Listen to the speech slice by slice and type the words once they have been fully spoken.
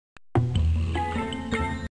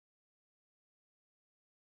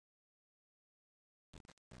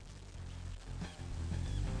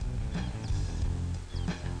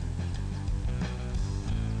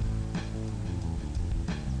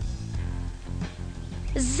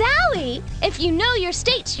Zowie! If you know your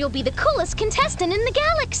states, you'll be the coolest contestant in the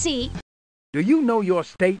galaxy. Do you know your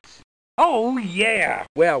states? Oh, yeah!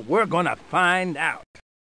 Well, we're gonna find out.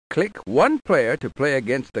 Click one player to play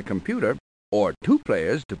against the computer, or two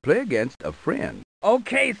players to play against a friend.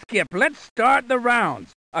 Okay, Skip, let's start the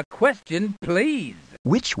rounds. A question, please.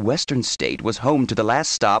 Which western state was home to the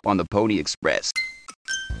last stop on the Pony Express?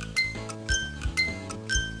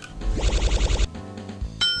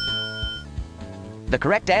 The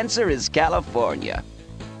correct answer is California.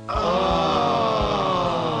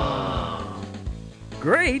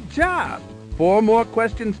 Great job! 4 more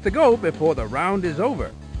questions to go before the round is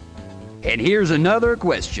over. And here's another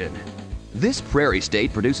question. This prairie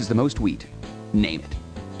state produces the most wheat. Name it.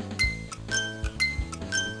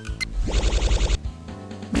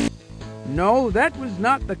 No, that was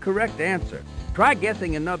not the correct answer. Try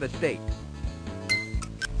guessing another state.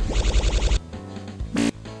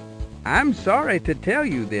 I'm sorry to tell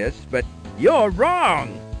you this, but you're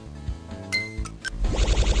wrong.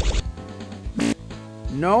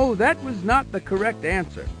 No, that was not the correct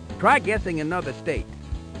answer. Try guessing another state.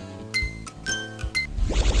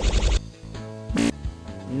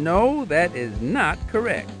 No, that is not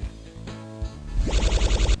correct.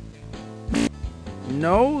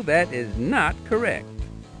 No, that is not correct.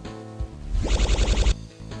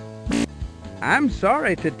 I'm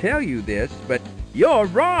sorry to tell you this, but you're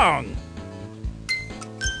wrong.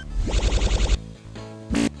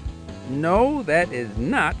 No, that is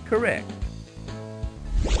not correct.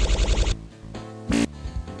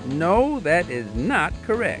 No, that is not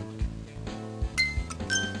correct.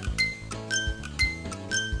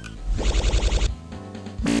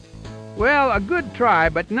 Well, a good try,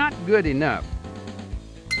 but not good enough.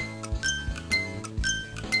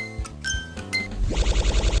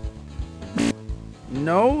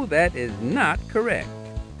 No, that is not correct.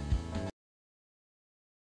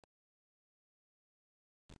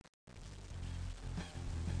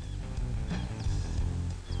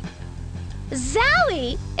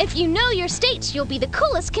 Zowie! If you know your states, you'll be the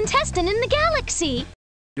coolest contestant in the galaxy.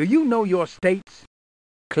 Do you know your states?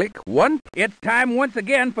 Click one. It's time once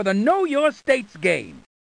again for the Know Your States game.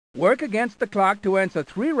 Work against the clock to answer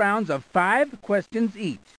 3 rounds of 5 questions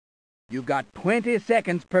each. You've got 20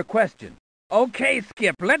 seconds per question. Okay,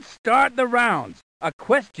 Skip, let's start the rounds. A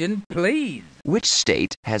question, please. Which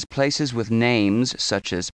state has places with names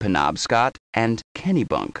such as Penobscot and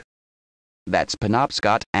Kennebunk? That's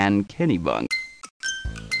Penobscot and Kennebunk.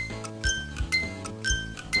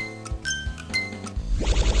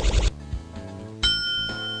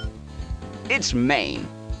 It's Maine.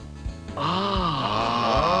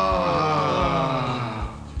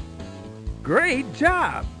 Great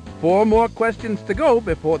job! 4 more questions to go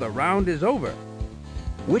before the round is over.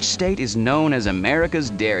 Which state is known as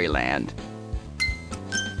America's Dairyland?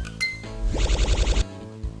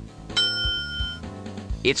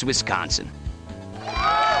 It's Wisconsin.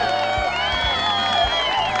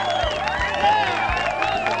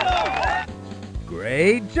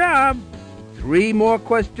 Great job! 3 more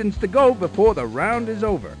questions to go before the round is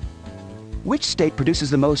over. Which state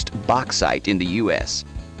produces the most bauxite in the U.S.?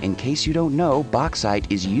 In case you don't know,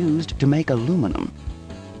 bauxite is used to make aluminum.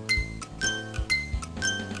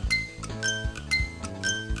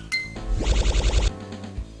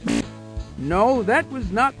 No, that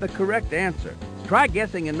was not the correct answer. Try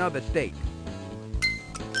guessing another state.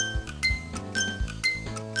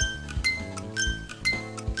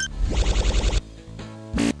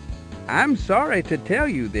 I'm sorry to tell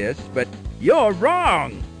you this, but you're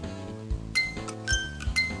wrong.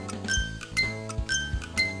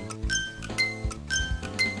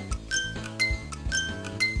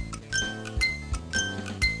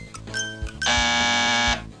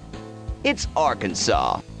 It's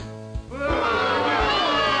Arkansas.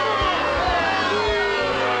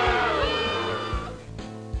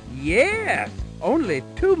 Yes, only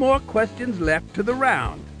 2 more questions left to the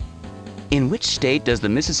round. In which state does the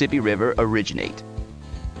Mississippi River originate?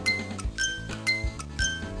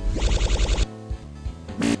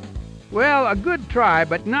 Well, a good try,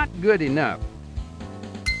 but not good enough.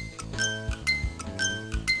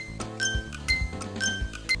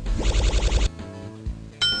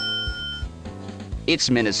 It's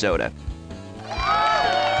Minnesota.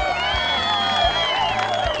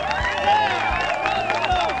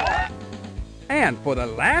 And for the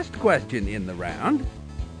last question in the round,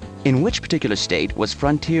 In which particular state was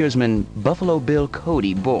frontiersman Buffalo Bill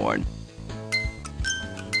Cody born?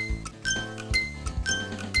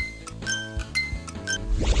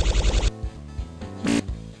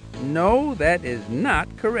 no, that is not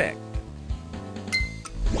correct.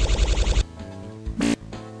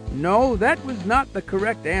 No, that was not the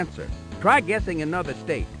correct answer. Try guessing another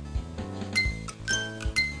state.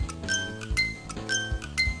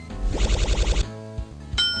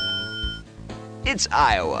 It's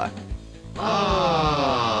Iowa.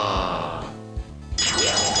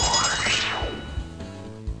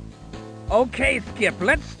 Okay, Skip,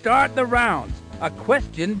 let's start the rounds. A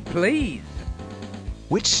question, please.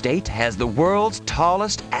 Which state has the world's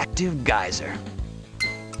tallest active geyser?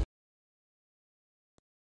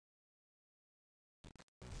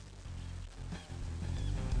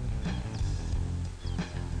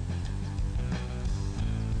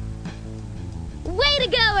 Way to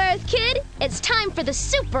go, Earth Kid! It's time for the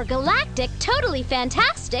super galactic, totally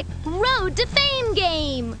fantastic Road to Fame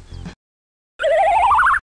game!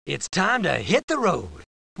 It's time to hit the road.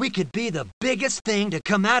 We could be the biggest thing to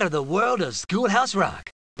come out of the world of Schoolhouse Rock,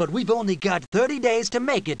 but we've only got 30 days to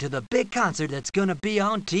make it to the big concert that's gonna be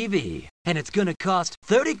on TV. And it's gonna cost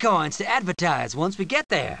 30 coins to advertise once we get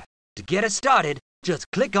there. To get us started, just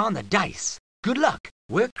click on the dice. Good luck.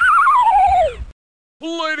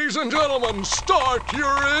 Ladies and gentlemen, start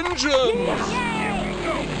your engines!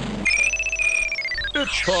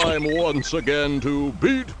 It's time once again to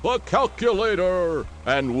beat the calculator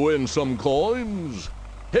and win some coins.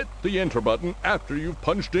 Hit the enter button after you've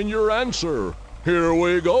punched in your answer. Here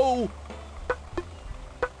we go.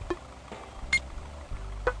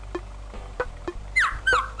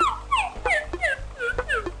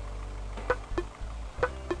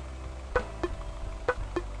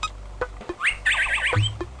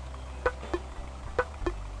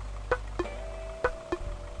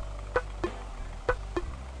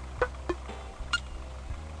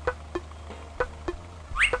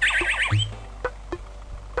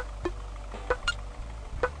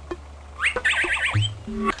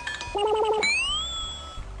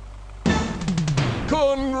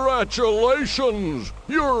 Congratulations!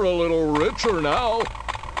 You're a little richer now.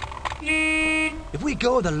 If we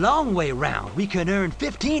go the long way round, we can earn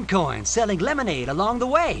 15 coins selling lemonade along the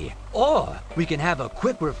way. Or we can have a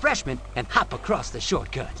quick refreshment and hop across the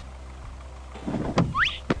shortcut.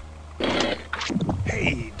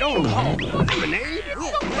 Hey, don't hog the lemonade.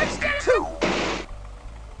 That's the two.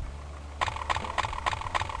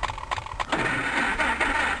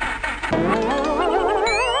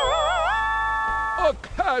 A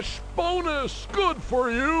cash bonus! Good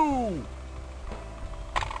for you!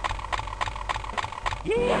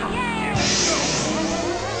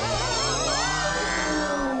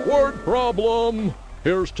 Word problem!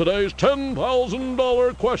 Here's today's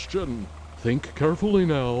 $10,000 question. Think carefully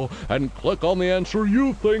now and click on the answer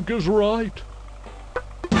you think is right.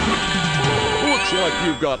 Looks like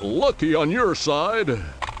you've got lucky on your side.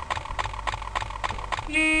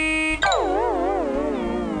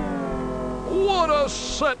 What a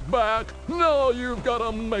setback! Now you've got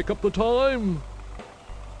to make up the time.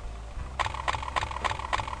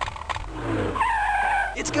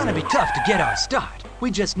 It's gonna be tough to get our start.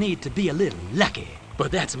 We just need to be a little lucky.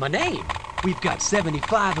 But that's my name. We've got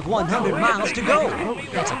 75 of 100 miles to go.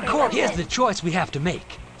 That's a course. Here's the choice we have to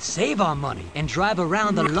make. Save our money and drive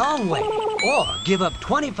around the long way. Or give up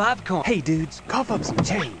 25 coins. Hey, dudes, cough up some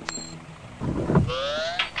change.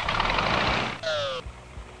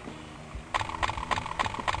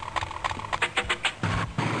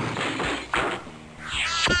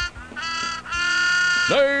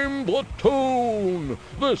 Name the tune!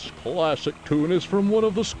 This classic tune is from one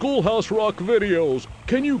of the Schoolhouse Rock videos.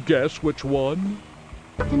 Can you guess which one?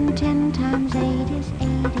 And 10 times 8 is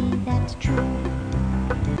 80, that's true.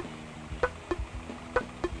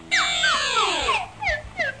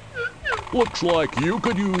 Looks like you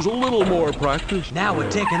could use a little more practice. Now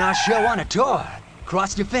we're taking our show on a tour.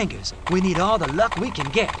 Cross your fingers. We need all the luck we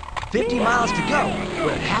can get. 50 miles to go.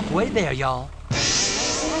 We're halfway there, y'all.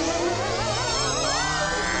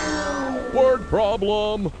 Word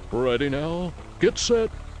problem. Ready now? Get set.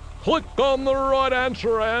 Click on the right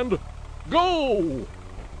answer and go!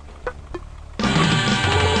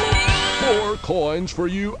 4 coins for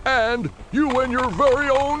you and you win your very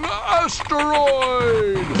own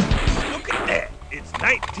asteroid! Look at that. It's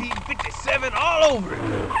 1957 all over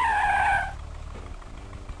again.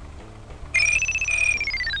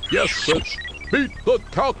 Yes, it's beat the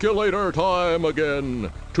calculator time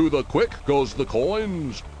again. To the quick goes the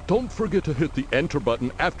coins. Don't forget to hit the enter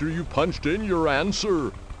button after you've punched in your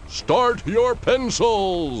answer. Start your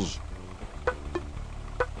pencils!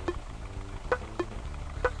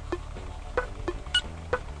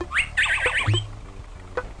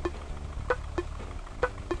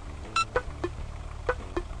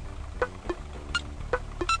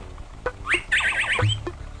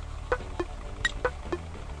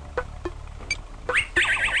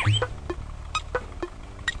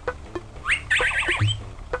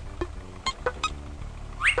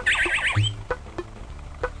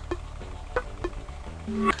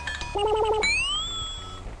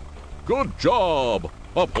 Good job!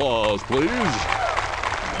 Applause, please.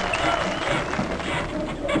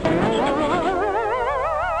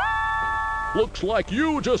 Looks like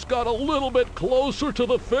you just got a little bit closer to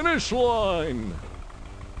the finish line.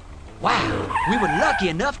 Wow, we were lucky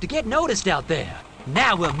enough to get noticed out there.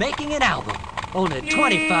 Now we're making an album. Only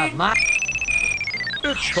 25 miles.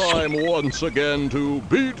 It's time once again to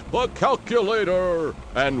beat the calculator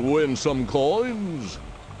and win some coins.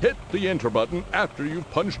 Hit the enter button after you've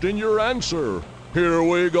punched in your answer. Here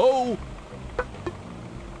we go.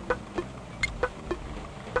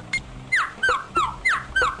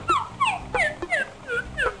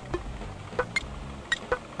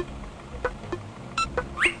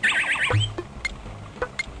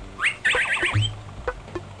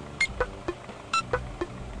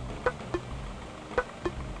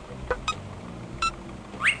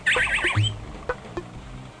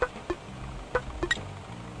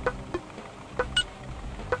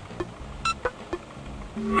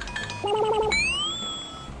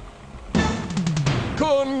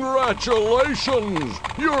 Congratulations!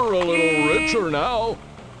 You're a little richer now.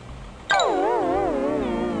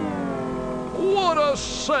 What a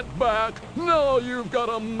setback! Now you've got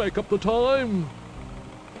to make up the time.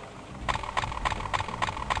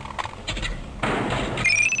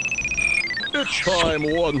 It's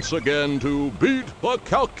time once again to beat the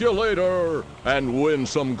calculator and win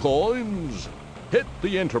some coins. Hit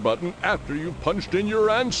the enter button after you've punched in your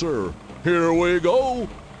answer. Here we go.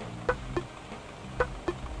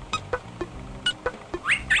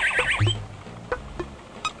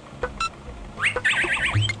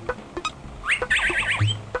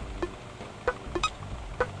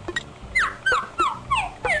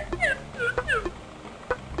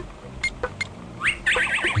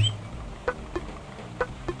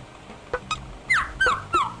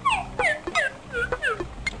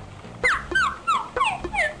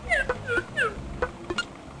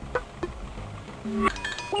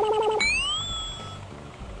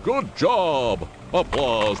 Good job!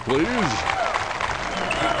 Applause, please.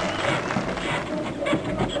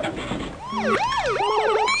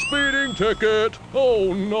 Speeding ticket!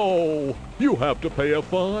 Oh no! You have to pay a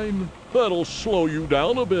fine. That'll slow you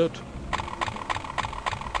down a bit.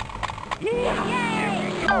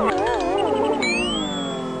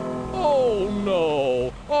 Oh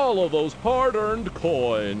no! All of those hard-earned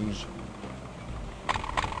coins.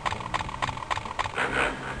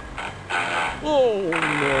 Oh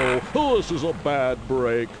no, this is a bad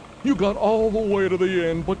break. You got all the way to the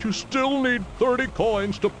end, but you still need 30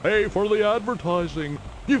 coins to pay for the advertising.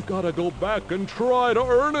 You've got to go back and try to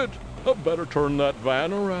earn it. I better turn that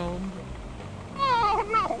van around.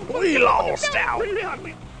 Oh, no. We lost out.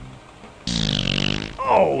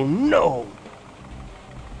 Oh, no.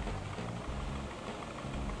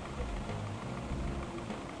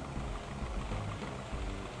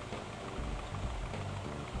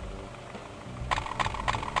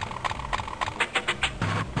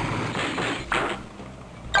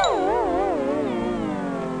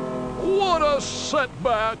 What a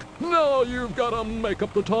setback! Now you've got to make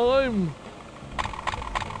up the time.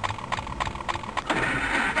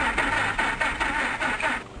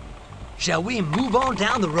 Shall we move on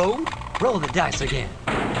down the road? Roll the dice again.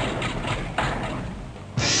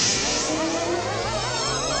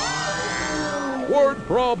 Word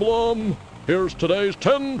problem. Here's today's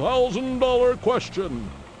 $10,000 question.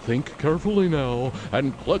 Think carefully now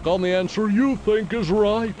and click on the answer you think is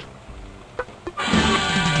right.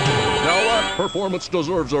 Now that performance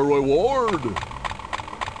deserves a reward.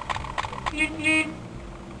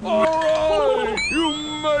 All right, you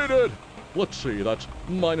made it. Let's see, that's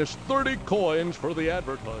minus 30 coins for the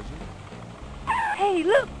advertising. Hey,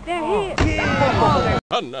 look, they're here.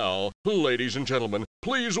 And now, ladies and gentlemen,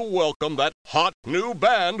 please welcome that hot new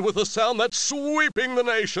band with a sound that's sweeping the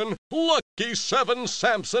nation, Lucky 7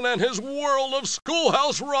 Sampson and his World of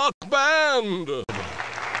Schoolhouse Rock Band.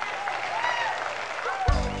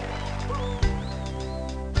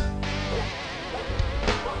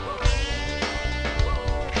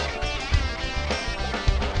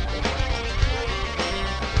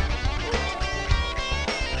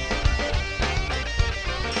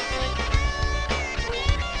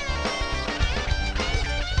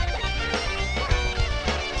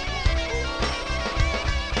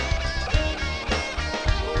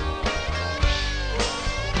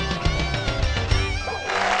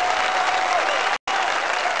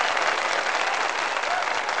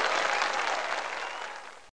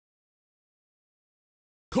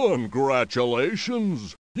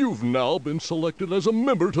 Congratulations! You've now been selected as a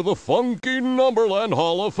member to the Funky Numberland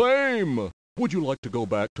Hall of Fame. Would you like to go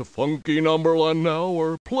back to funky Numberland now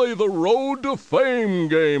or play the Road to Fame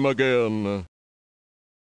game again?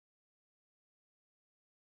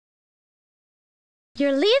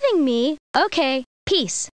 You're leaving me? Okay,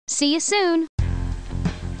 peace. See you soon.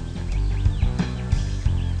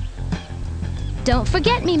 Don't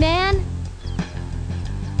forget me, man.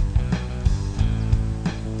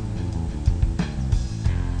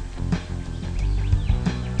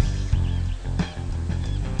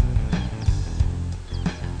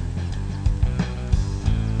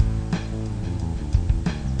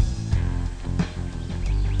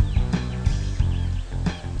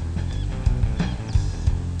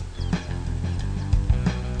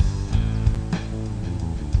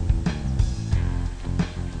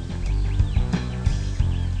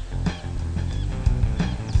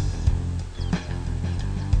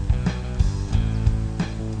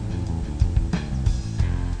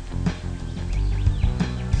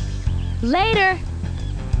 Later.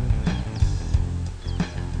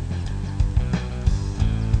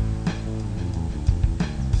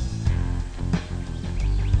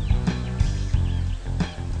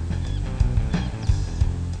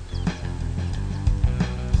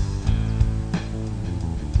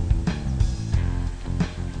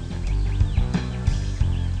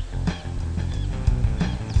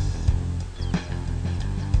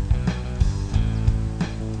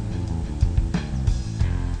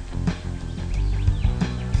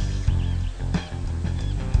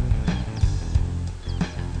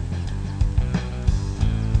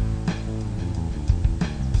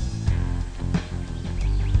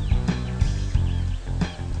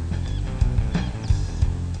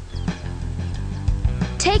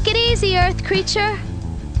 Take it easy, Earth creature.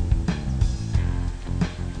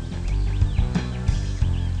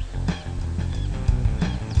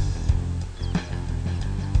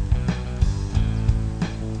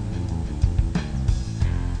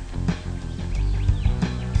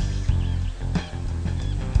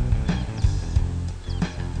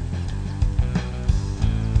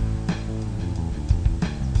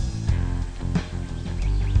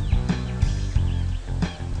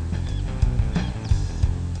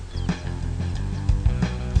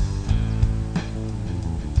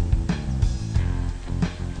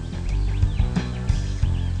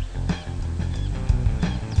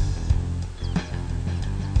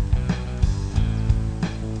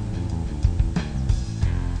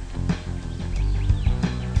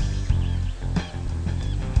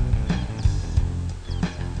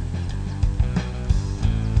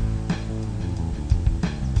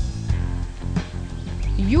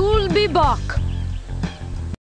 You'll be back.